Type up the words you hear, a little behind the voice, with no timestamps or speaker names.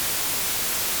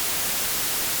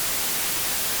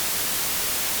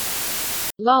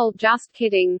Lol, just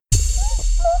kidding.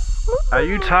 Are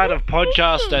you tired of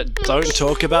podcasts that don't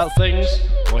talk about things?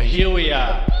 Well, here we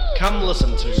are. Come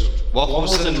listen to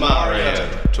Waffles and Mario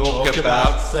talk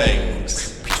about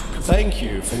things. Thank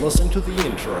you for listening to the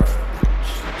intro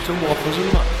to Waffles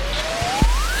and Mario.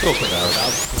 Talk about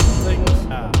Things,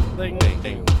 things,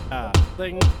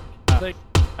 things,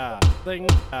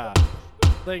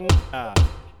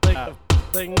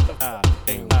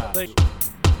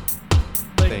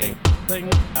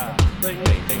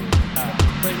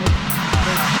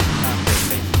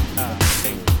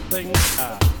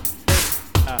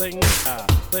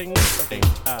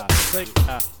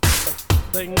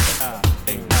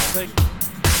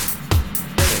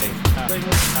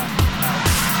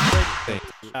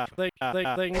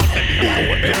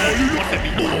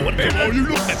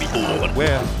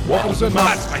 where Waffles and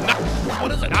Mario.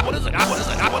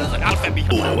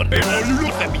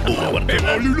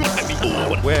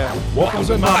 Where Waffles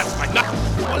and Mario.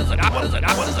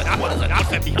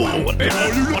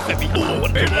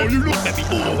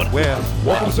 Where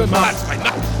Waffles and Mario.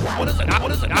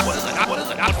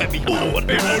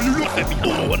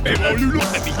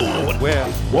 Where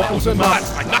Waffles and Mario.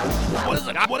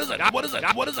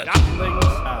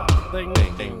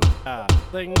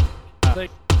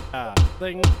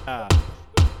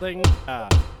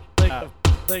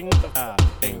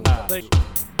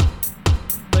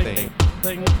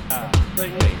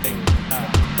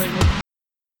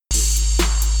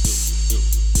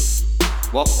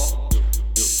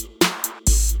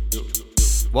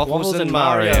 Waffles and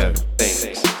Mario.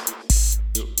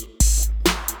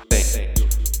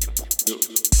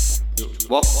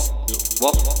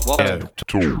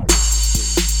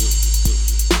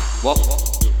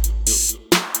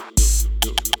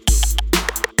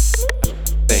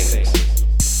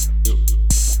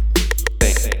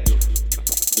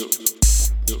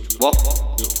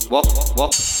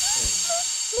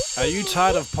 Are you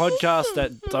tired of podcasts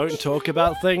that don't talk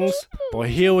about things? Well,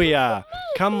 here we are.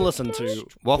 Come listen to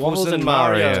Waffles and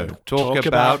Mario talk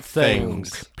about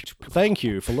things. Thank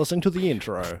you for listening to the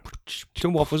intro To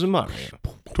Waffles and Mario.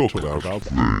 Talk about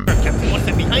Captain, what's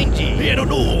that behind you? I don't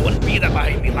know. What's that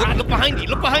behind me, lad? Look behind you.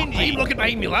 Look behind you. I'm looking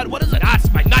behind me, lad. What is it? Ah,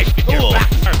 it's my knife. Oh,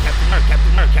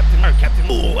 Captain.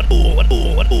 Oh, what?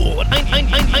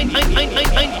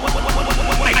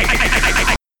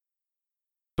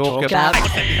 Talk about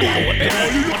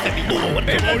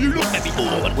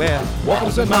where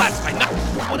Waffles and Mario.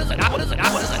 What is it?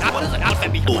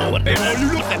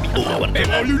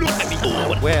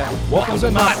 Where Waffles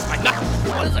and Mario.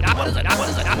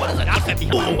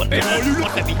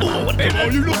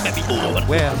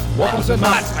 Where Waffles and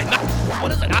Mario.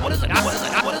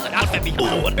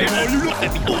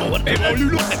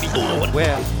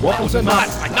 Where Waffles and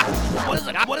Mario.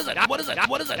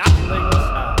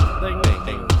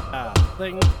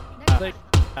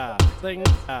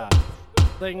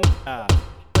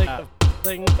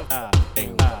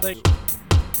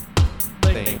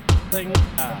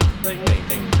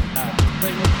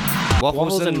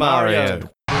 Waffles and Mario.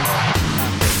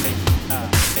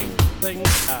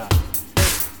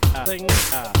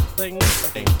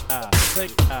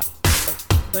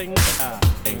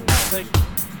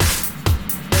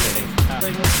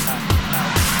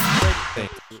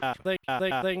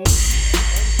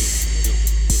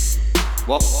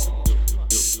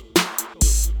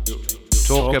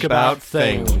 Talk about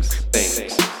things.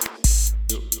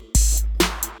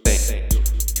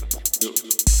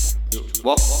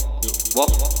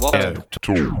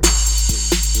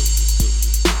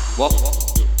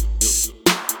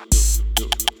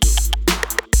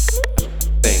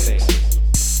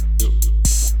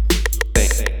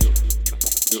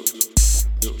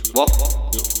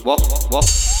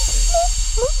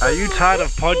 Are you tired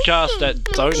of podcasts that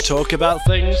don't talk about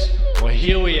things? Well,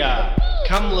 here we are.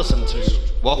 Come listen to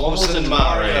Waffles and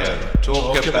Mario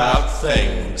talk about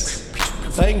things.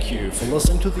 Thank you for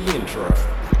listening to the intro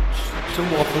to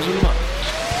Waffles and Mario.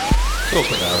 Talk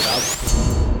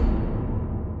about